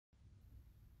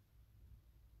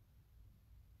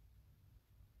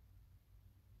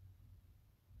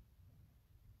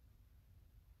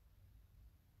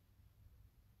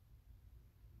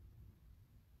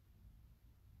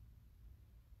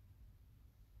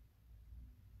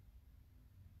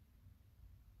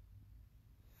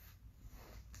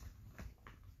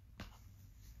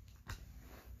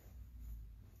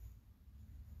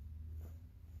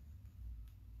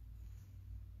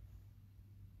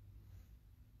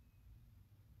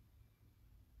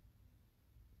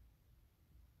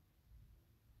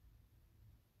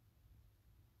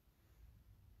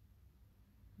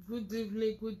Good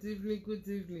evening, good evening, good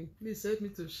evening. Please help me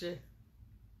to share.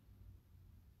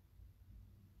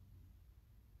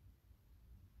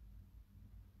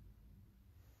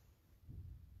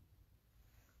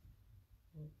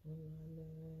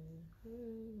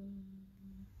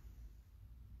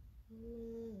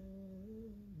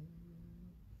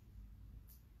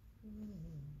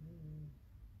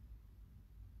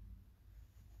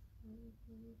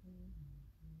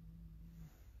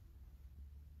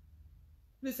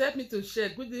 Please help me to share.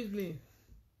 Good evening,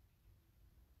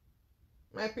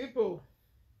 my people.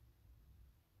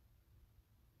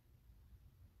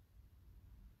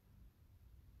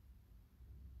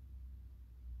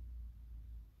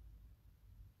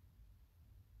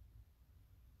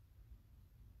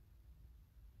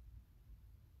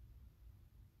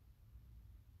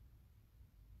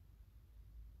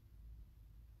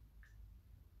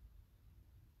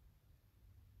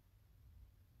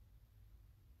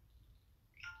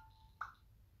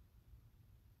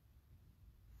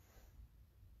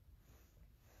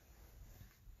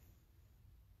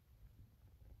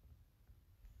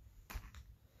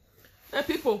 My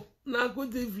people, now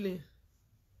good evening.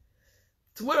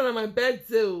 Tomorrow na my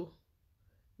birthday.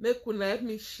 Make una help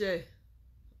me share.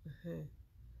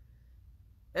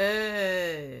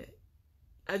 I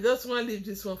just want to leave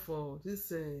this one for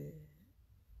this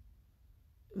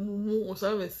mumu or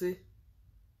something say.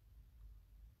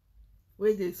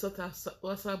 Where they sort of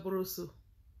Asaboro so.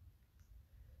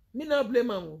 Me not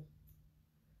blame am.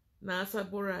 Na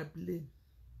Asaboro I blame.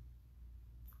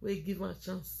 We give her a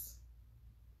chance.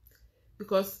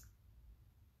 Because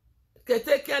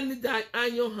Keteke need that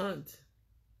iron hand.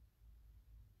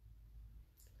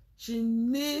 She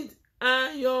need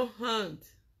iron hand.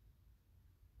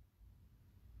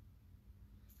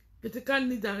 Keteke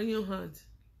need that iron hand.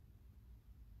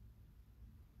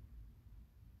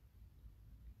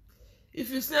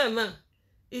 If you see her now,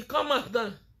 it come out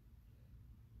now.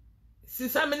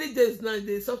 Since how many days now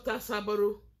they soft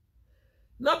Asaboro?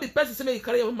 Not be person say you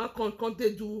carry your mama come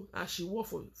they do as she work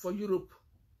for Europe.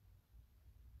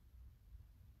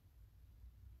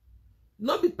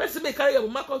 Not be person may carry your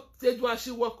mama come they do as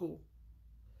she work.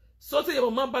 So take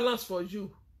your mama balance for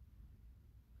you.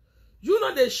 You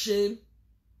know the shame.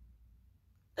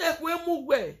 Ekwe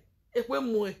mugwe, ekwe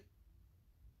mwe.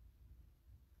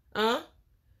 Huh?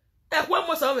 Ekwe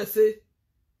mo sa me say.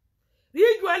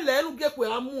 Rijwe le lu gekwe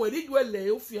amu, rijwe le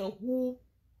ofian hu.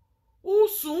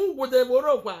 Usun wo de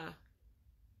borogwa.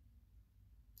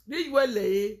 Rijwe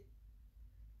le.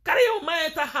 Carry your man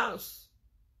enter house.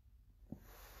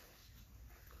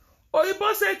 Or you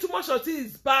both say too much of it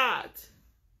is bad.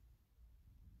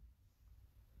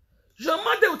 Your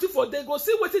mother with you for they go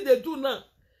see what they do now.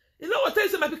 You know what I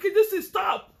say, my pikin, this is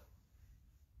stop.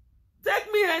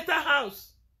 Take me enter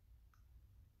house.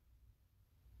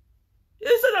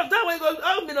 Instead of that way, go,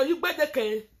 oh, you know, you better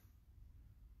can.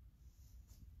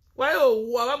 Why,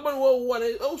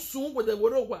 oh, soon with the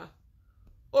world.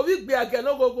 Oh, we be again,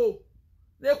 no go.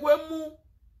 They will move.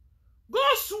 Go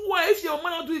swear if your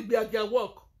man do it be again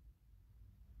work.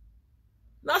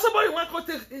 Now somebody want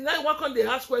to take, now want to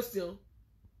ask question.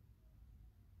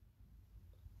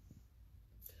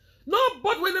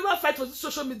 Nobody will never fight for this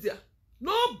social media.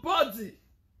 Nobody.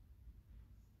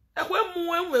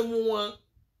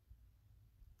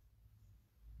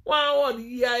 Wow,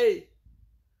 yeah.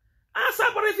 Ask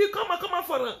her if you come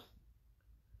for her.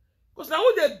 Because now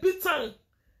they beat her.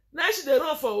 Now she they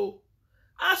run for.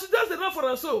 And she does the run for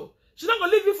her so. She not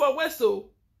gonna leave you for waste so.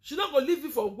 She not gonna leave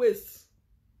you for waste.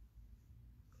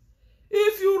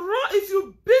 If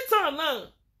you beat her now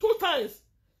 2 times,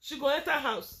 she gonna enter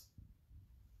house.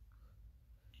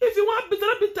 If you want beat her,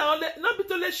 not beat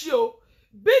her, let you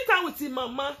beat her with your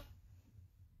mama.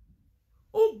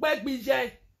 Oh, beg me,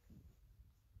 Jay.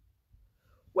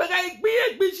 When I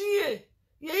be ye,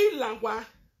 ye langua.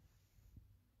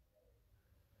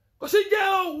 Cause you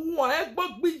oh,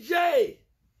 bug be Jay.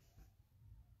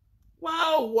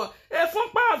 Wow, from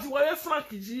part you are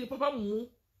Frankie G, Papa Moo.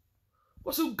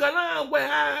 Cause you gonna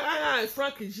where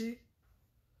Frankie G.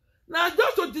 Now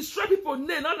just to destroy people,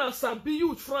 not Sabi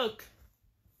you Frank.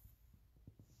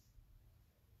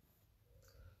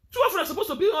 2 of them are supposed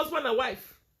to be husband and wife.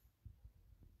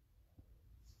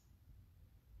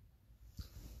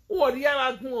 What the hell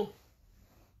are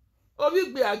oh,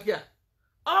 big be agia.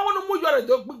 I want to move your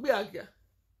dog, big be agia.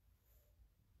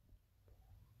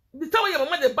 The time when your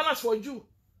mama they balance for you.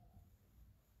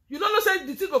 You don't say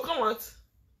the thing will come out.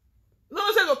 You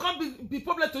don't say it will come be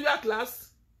problem to your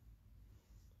class.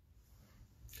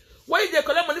 Why they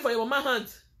collect money from your mama hand?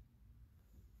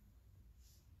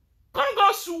 Can't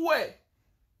go swear.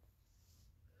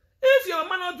 if your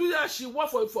mama not do that, she work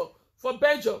for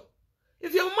Belgium.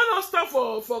 If your mama not start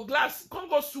for glass, come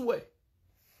go sue.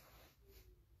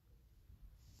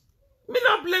 Me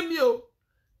not blame you.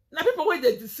 Now people where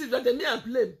they deceive that they me and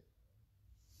blame.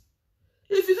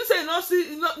 If you say no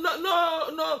see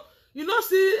no you not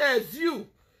see a view,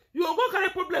 you will go carry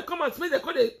problem come and make they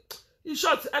call it in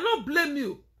short. I don't blame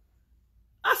you.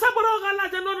 Asaboro ga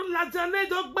laja ne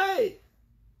dogbe.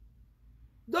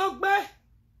 Go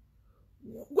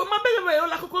ma be me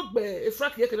ola koko gbe e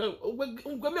frank ye kedan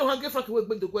go me o hange frank we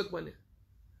gbe do gbe money.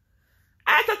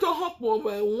 I thought to hope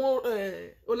mo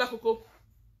ola koko.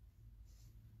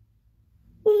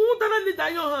 Who don't need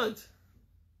that your hand?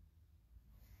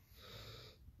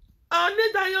 I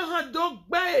need that your hand, dog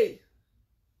bay.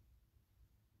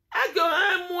 I go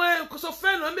ham because of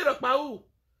friend or mirror pau.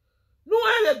 No,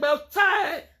 I about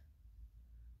tie.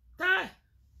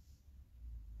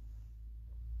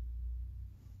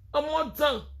 I'm more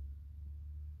done.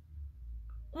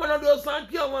 One of those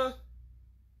thank you, man.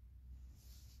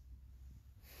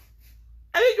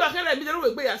 I think you are going to be the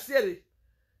way by a series.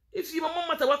 If your mama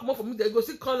matter what come up for me, they go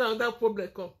see call and that problem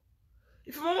come.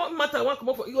 If your mama matter what come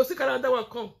up for you go see call and that one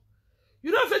come.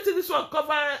 You don't think this one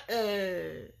cover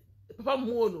Papa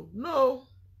Mono. No.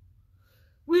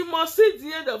 We must see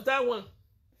the end of that one.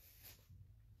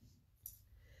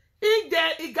 He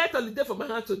got holiday from my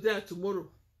hand today and tomorrow.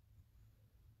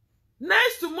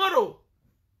 Next tomorrow,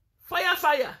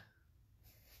 fire.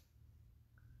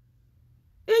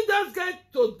 He just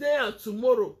get today and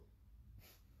tomorrow.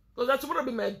 Because that tomorrow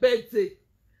be my birthday.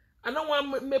 I don't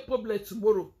want to make problem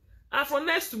tomorrow. And for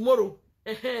next tomorrow,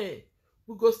 we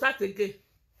go start again.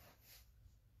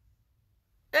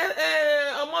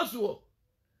 Omozuo.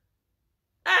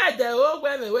 The old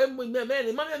women,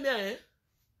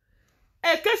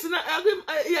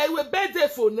 yeah, we birthday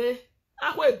for ne.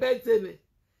 I will birthday me.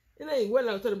 You know, well,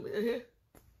 I'll tell him,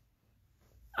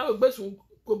 I will best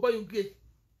go buy you gay.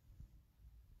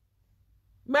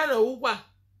 Man, oh, what?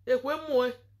 If we're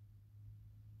more.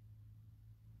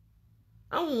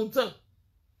 I won't tell.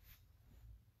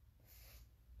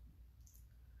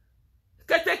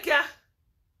 Take care.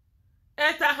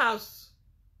 Enter house.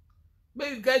 Make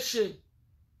you get shame.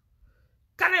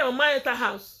 Carry your mind enter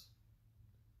house.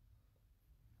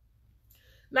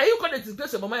 Now you call the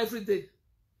disgrace of mama every day.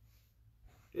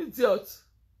 Idiot.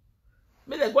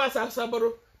 Me they go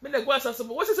Asasaboro.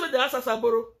 What is it they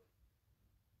Asasaboro?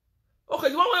 Okay,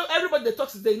 you want everybody that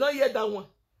talks today, you not hear that one.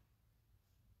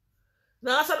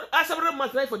 Now Asaboro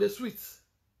must for the sweets.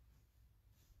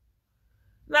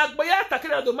 Now boya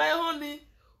takira do my honey.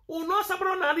 Uno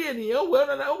Asaboro na ri eni o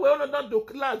we no do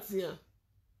class here.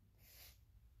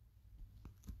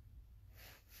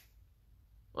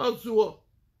 Also,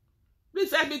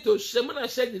 please help me to share. When I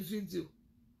share the video,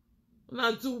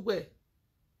 now do well.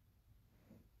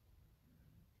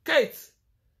 Kate,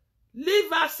 leave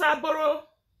Asaboro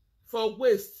for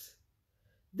waste.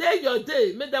 Day your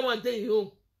day, make that one day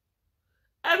home.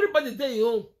 Everybody day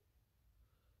home.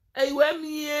 And you want me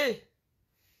here?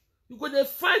 You go to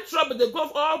find trouble. They go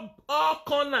all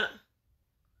corner.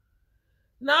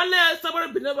 Now let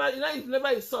Asaboro be never. You know, if never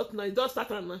insult now, you don't start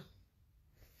now.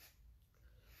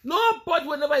 Nobody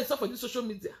will never insult for this social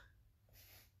media.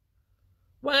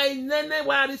 Why nene,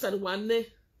 why this and one ne?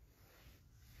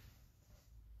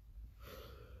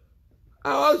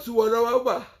 I want to wonder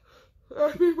about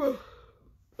people.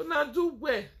 Not do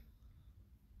well.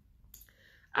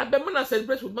 I bet when I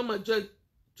celebrate with Mama Joy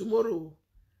tomorrow,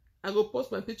 I go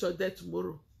post my picture there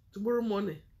tomorrow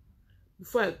morning,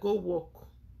 before I go work.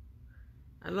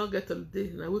 I don't get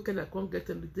holiday. Now weekend I can't get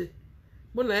holiday.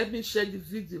 When I help me share the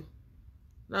video.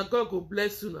 Now God go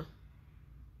bless you now.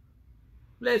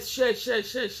 Let's share.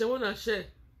 Wanna share.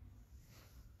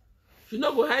 You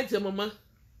not go hide your mama.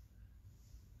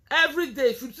 Every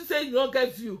day, if you say you don't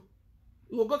get view,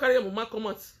 you will go carry your mama come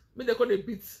out. Make they call the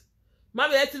beat.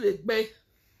 Mama had to be.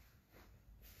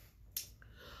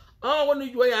 Oh, when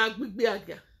you are big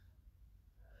again.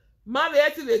 Mama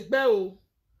had to be. Oh,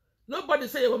 nobody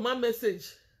say your mama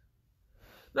message.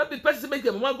 Not be person make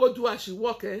your mama go do as she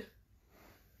walk, eh?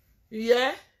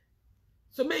 Yeah.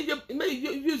 So may you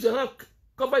use your hand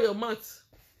cover your mouth.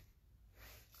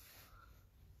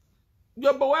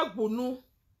 Your boy bunu.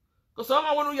 Cause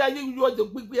someone want to you are the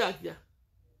big idea.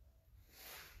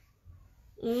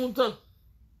 Oh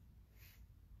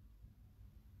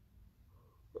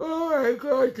my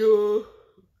God, oh.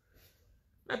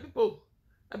 My people,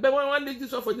 I bet one leave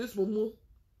this one for this moment.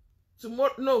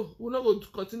 Tomorrow, no, we're not going to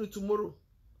continue tomorrow.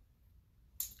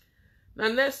 Now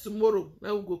next tomorrow,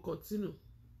 now we'll go continue.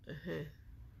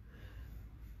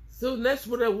 So next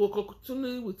tomorrow we'll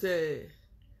continue with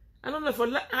I don't know if I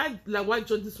like why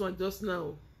join this one just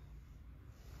now.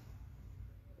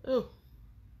 Oh,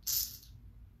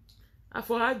 I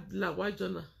forgot like why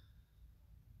join.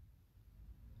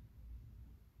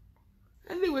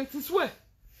 Anyway, it is where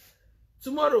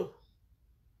tomorrow.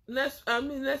 Next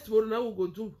tomorrow now we go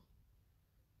do.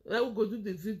 Now we go do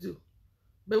the video.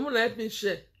 But when I help me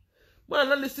share, when I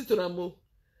not listen to Ramo,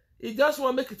 he just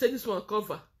want to make it take this one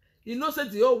cover. You know, say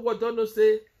the whole world don't know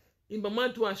say in my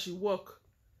man do as she walk.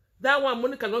 That one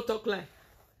money cannot talk like.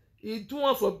 He do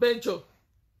one for venture.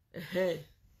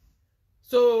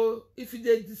 So if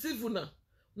they deceive you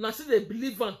now see they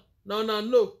believe one. Now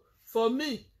no. For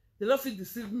me, they don't feel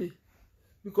deceive me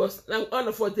because now all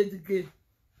of us did the game.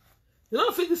 They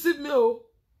don't feel deceive me. Oh,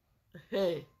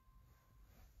 hey.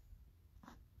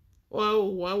 Wow.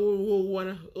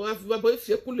 If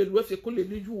you could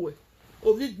you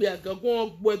Ovid be a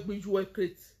gagon work with you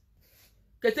crate.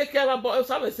 Can take care about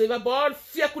some say about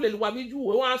fear could wami you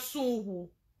one soon.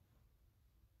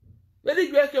 Very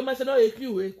great your master no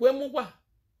equi, Quemua.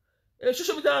 A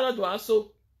social media do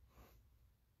also.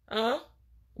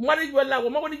 Money you allow,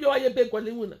 what you are a big one.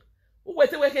 Who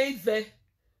wait away hate there?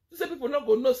 Some people not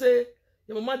go no say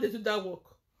your mama they do that work.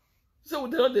 So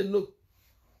they don't they know.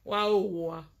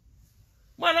 Wow.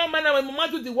 Man, when mama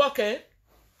do the work,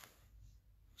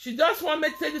 she just want me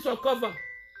to take this one cover.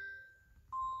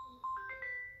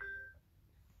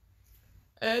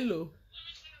 Hello.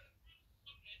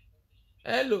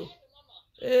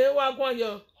 Hey, what going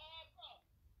on?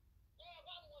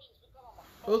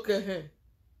 Okay, hey.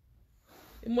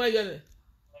 Imo yele.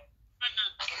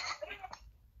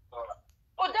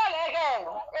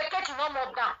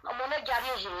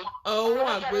 Oh,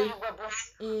 what agbe.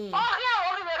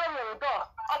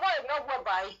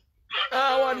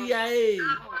 What ya eh.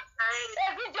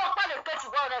 Video call it get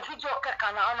one video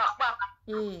kekana on akpa.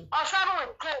 Osaro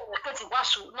get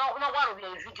wasu no one of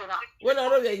your video na. When I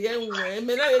roll yen we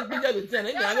me na e gbija be tin na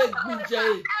e gbija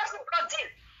e.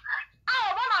 Ah,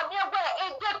 one of your way e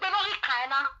dey pe no kan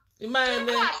na. Imagine.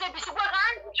 Say bisi gwa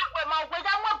kan ju pe ma gwa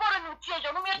ja mo boro ni tie jo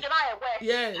no me jira e we.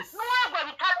 Yes. No e gwa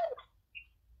bi ka.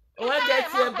 O wa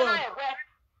get here bon.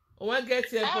 O wa get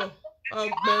here bon.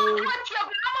 Ogbe o.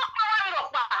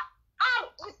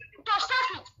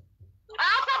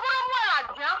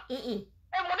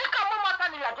 Monica mama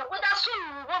tani la jo da su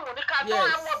wo Monica do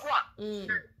awon bo a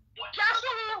ja su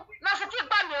na se ti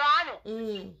gba mi ra ni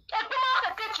e pe mo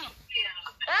ke kechi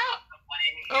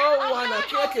oh wana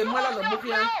keke mala no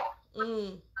bukya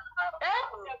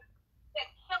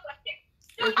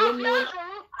e ko mu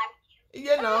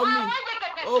iye na omi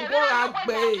ogo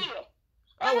agbe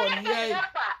awon ye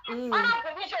ona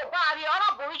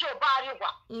bo jo ba ri wa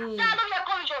ta lo ye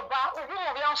ko jo ba ogun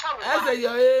mo bi on sa wo ese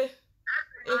yo e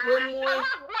ko mu ama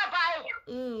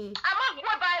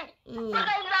gwa bai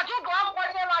because ila jo go an kwa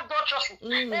se la do trust e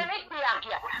ni pe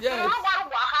agia no wa ru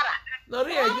ahara no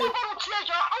ri eje ko ti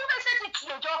ejo o be se ti ti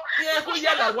ejo ye ku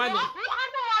ya la wa ni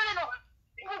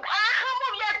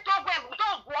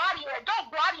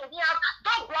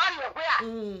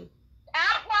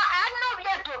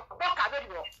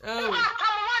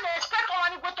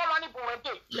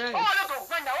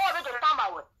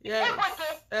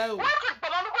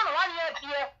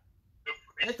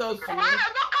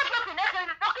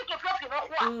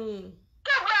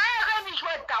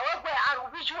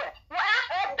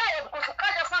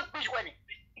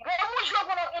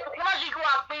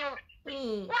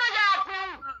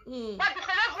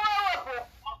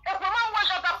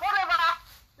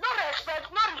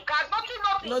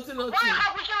nothing. Why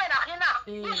have we shown a hina?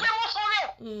 You say what's on it?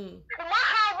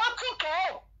 What think?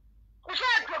 We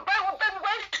said to buy what then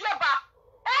wait clever.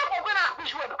 We're going to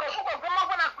push because we're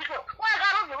going to push. Why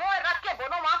got you? Why got cable?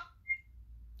 No, ma.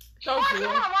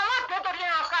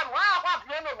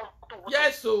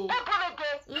 Yes, so.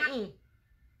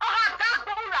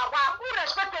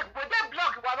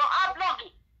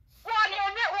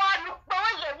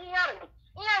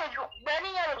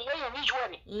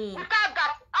 Without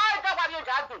that, I don't want you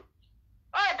to do.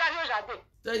 I got you to do.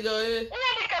 There you go. You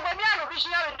need to come with me and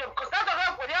officially because that's the way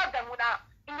for the other one.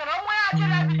 In the wrong way, I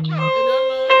tell you.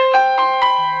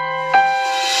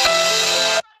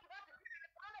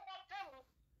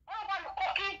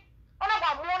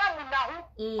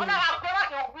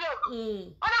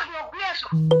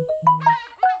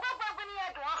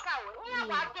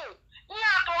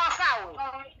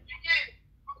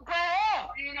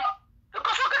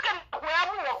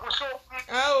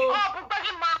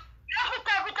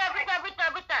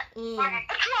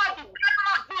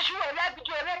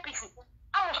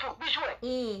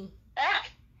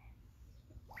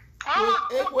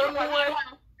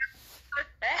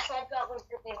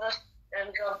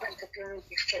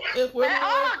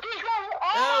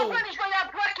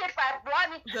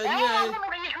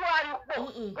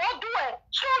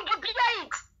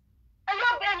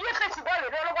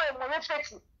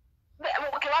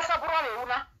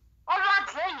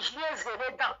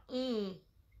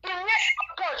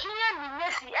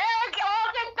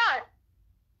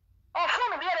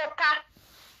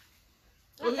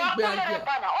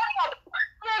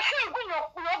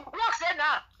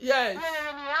 Yes.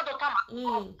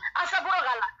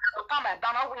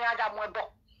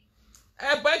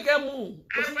 Ebegemu,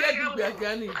 because you get big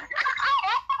again.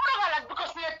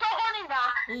 Because we are talking now.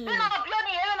 You know,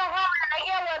 Bioni, you know how I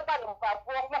hear what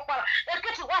about it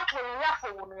gets what we are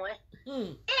for one.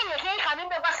 He can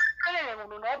never say,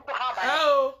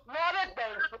 oh, more than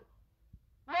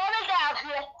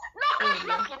here. No,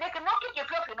 they can knock it,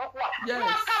 you know what? Yes,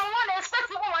 someone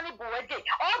expecting one birthday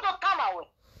all the time away.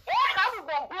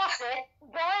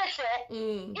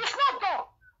 It's not done.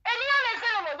 Any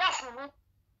other that's me.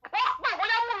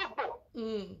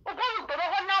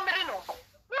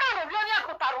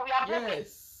 Yes.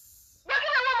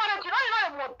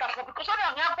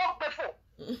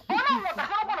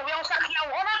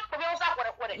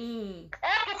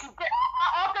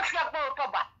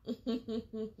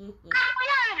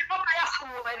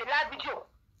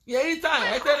 Yeah, it's time.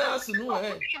 I tell us to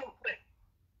know.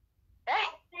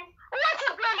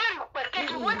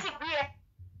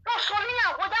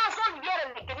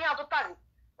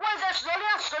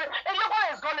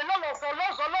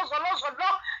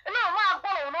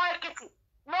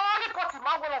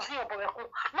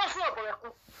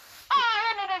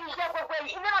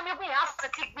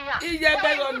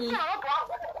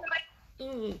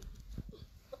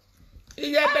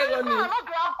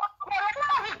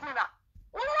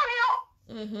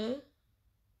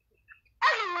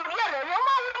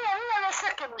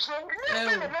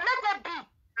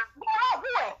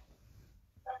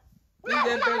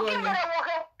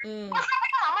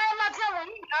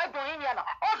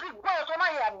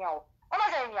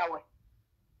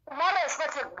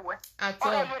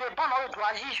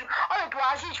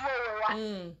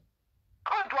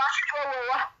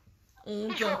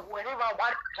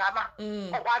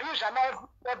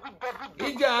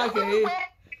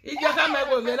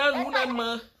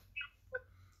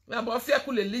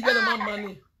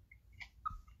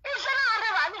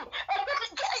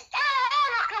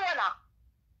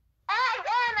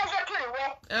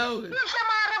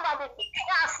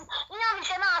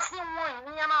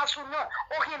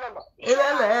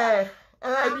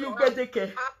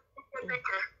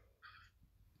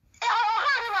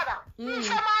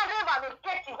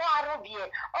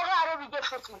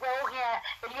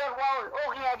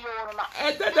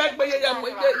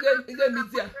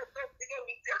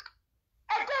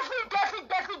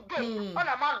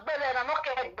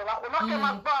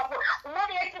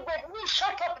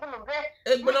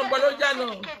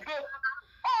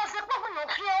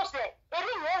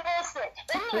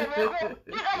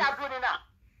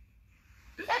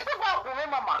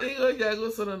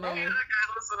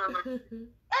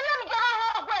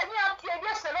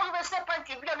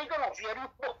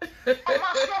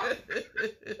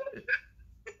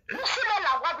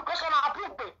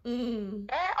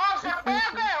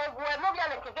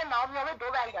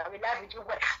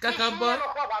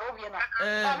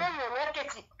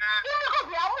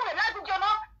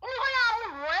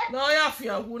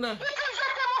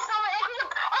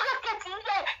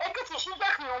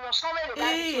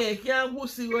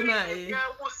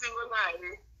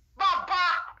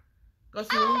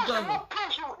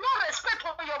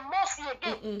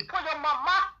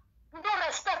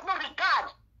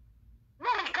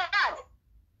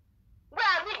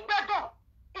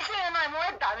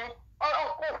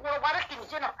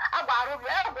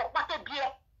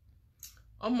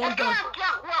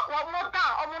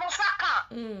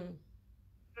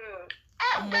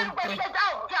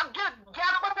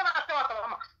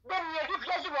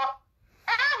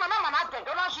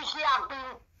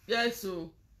 Yes,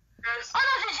 so.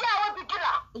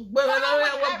 But I know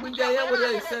what we are what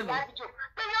I said.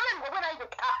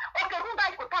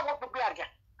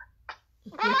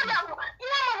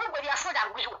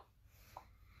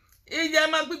 Ija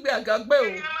ma gbigbe agagbe o.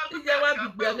 Ija wa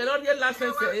gbigbe agagbe no dey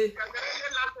license e.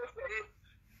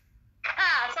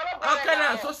 Okay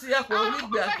na so si ya ko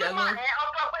gbigbe agagbe no.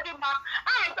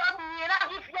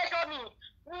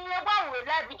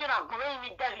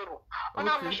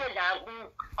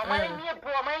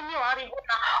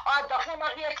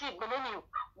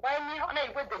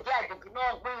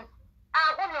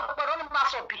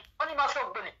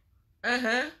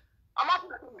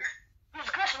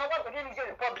 Disgrace no one within the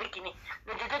Republic in it.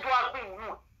 The individual being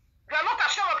you. You are not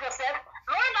assured of yourself.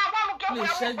 Lord, I want to get where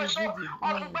I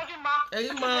want to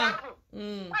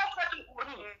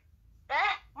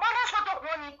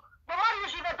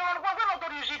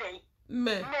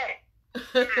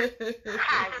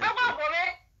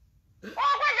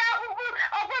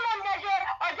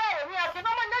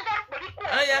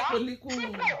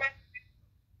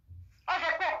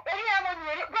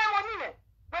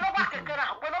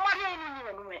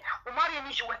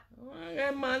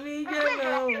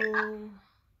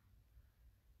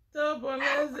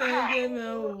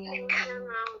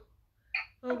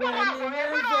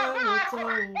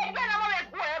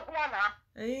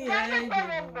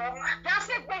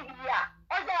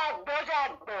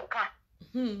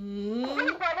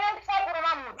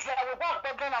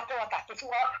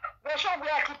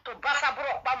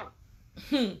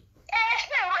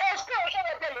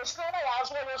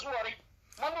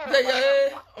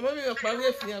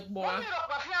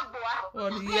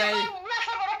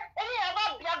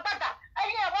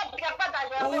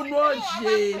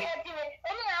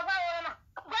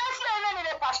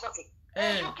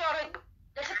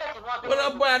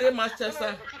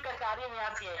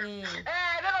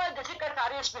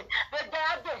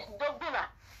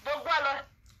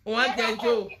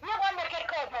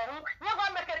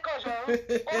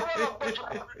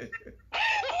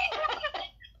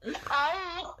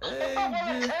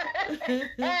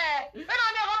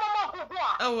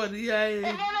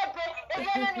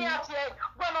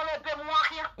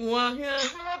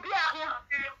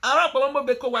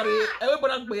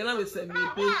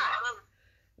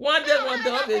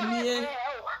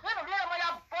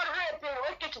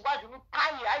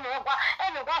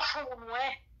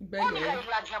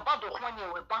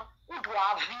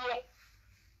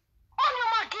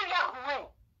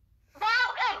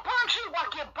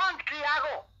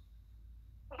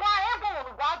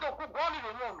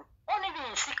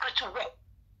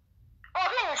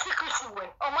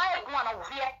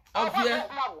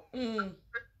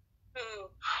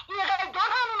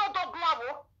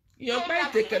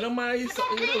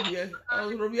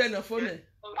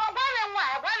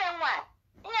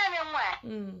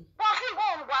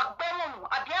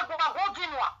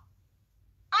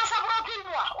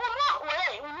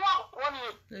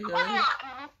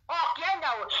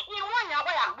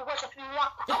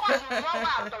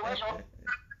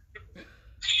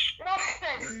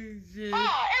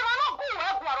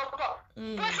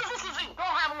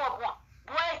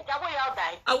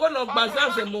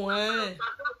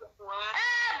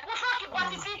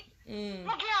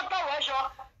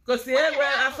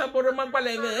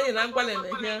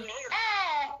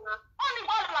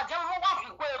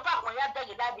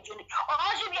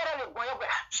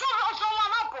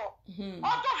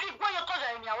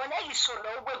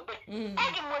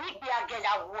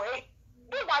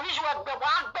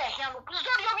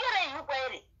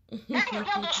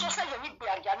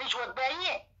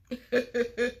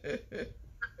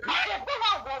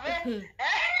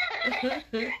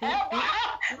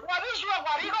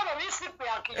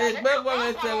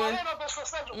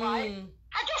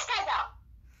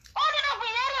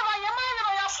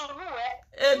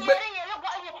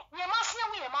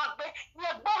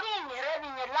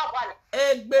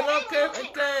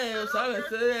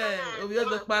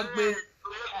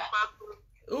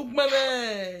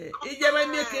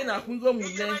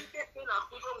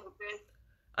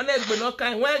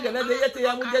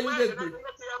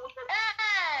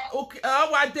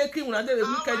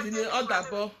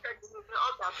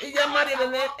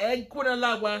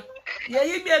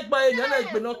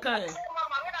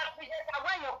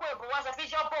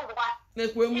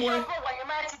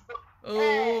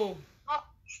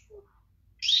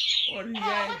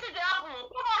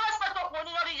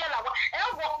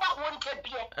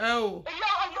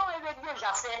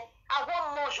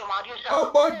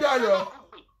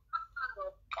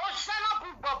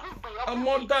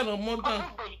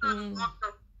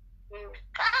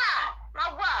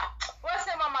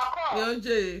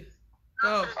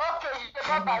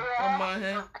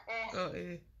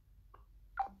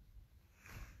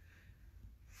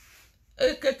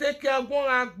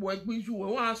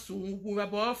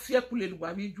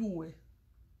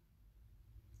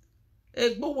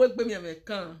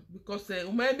because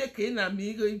umende ke na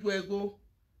mi go into ego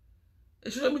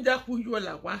e so mi ja ku ju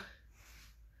la wa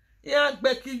ya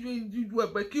gbe ki ju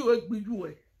gbe ki o gbe ju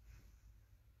e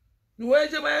ni we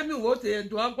je ba mi wo te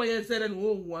do akwa ye sere ni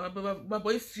wo wa ba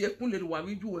bo ifie kun le wa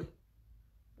mi ju e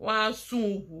wa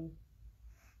sun hu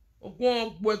ogun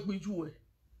ogbo gbe ju e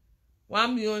wa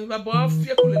mi o ba bo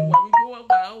ifie kun le wa mi ju wa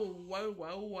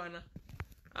gba o wa na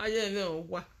aye re o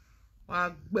wa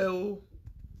agbe o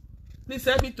ni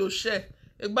se bi to share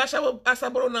egba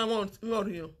asaboro na won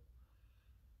riyan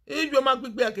ijo ma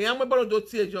gbigbe ake yan mo boro do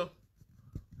ti ejo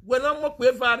we na mo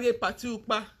pe vari party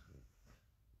upa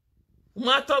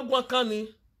ma to gbon kan ni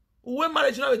uwe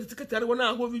marriage na we ticket ari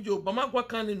wona ho video ba ma gwa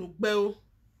kan ni nu gbe o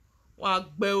wa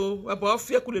gbe o e bo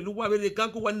fie ku le lu wa be le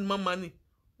kan ko wa ni mama ni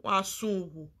wa sun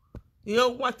wu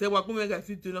iyan wa te wa ko me ga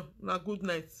video na good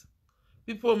night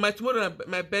people. My tomorrow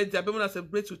my birthday I be wanna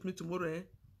celebrate with me tomorrow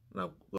na